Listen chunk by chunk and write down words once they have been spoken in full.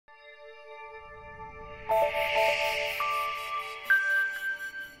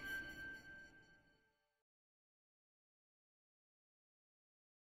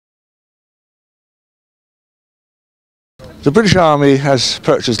The British Army has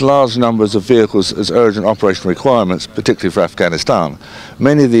purchased large numbers of vehicles as urgent operational requirements, particularly for Afghanistan.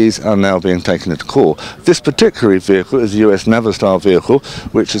 Many of these are now being taken into corps. This particular vehicle is a US Navistar vehicle,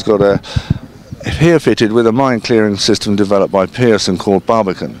 which has got here fitted with a mine clearing system developed by Pearson called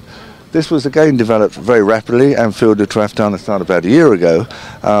Barbadian. This was again developed very rapidly and fielded to Afghanistan about a year ago,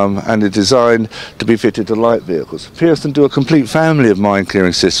 and is designed to be fitted to light vehicles. Pearson do a complete family of mine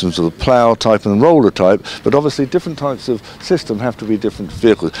clearing systems with a plough type and roller type, but obviously different types of system have to be different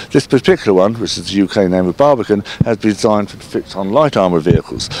vehicles. This particular one, which is the UK name of Barbadian, has been designed to fit on light armour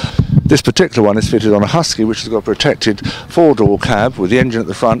vehicles. This particular one is fitted on a Husky, which has got a protected four-door cab with the engine at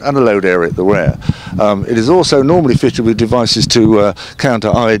the front and a load area at the rear. It is also normally fitted with devices to counter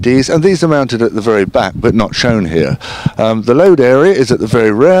IEDs, and these are mounted at the very back but not shown here. The load area is at the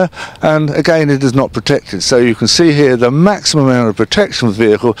very rear, and again it is not protected, so you can see here the maximum amount of protection of the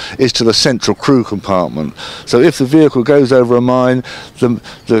vehicle is to the central crew compartment. So if the vehicle goes over a mine,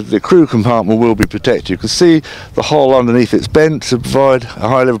 the crew compartment will be protected. You can see the hole underneath it's bent to provide a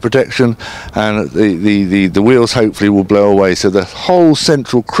high level of protection, and the wheels hopefully will blow away, so the whole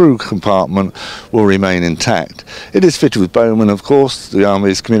central crew compartment will remain intact. It is fitted with Bowman, of course, the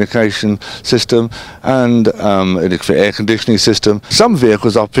Army's communication system, and an air conditioning system. Some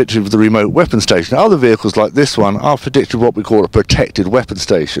vehicles are fitted with the remote weapon station. Other vehicles like this one are fitted with what we call a protected weapon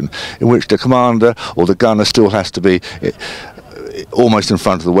station, in which the commander or the gunner still has to be almost in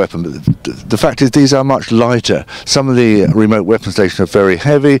front of the weapon. But the fact is these are much lighter. Some of the remote weapon stations are very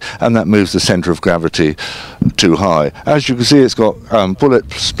heavy, and that moves the centre of gravity too high. As you can see, it's got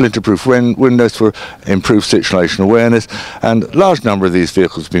bullet splinter-proof windows for improved situational awareness, and a large number of these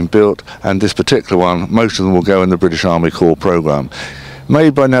vehicles have been built, and this particular one, most of them will go in the British Army Corps programme.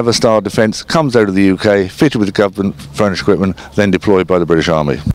 Made by Navistar Defence, comes out of the UK, fitted with government furnished equipment, then deployed by the British Army.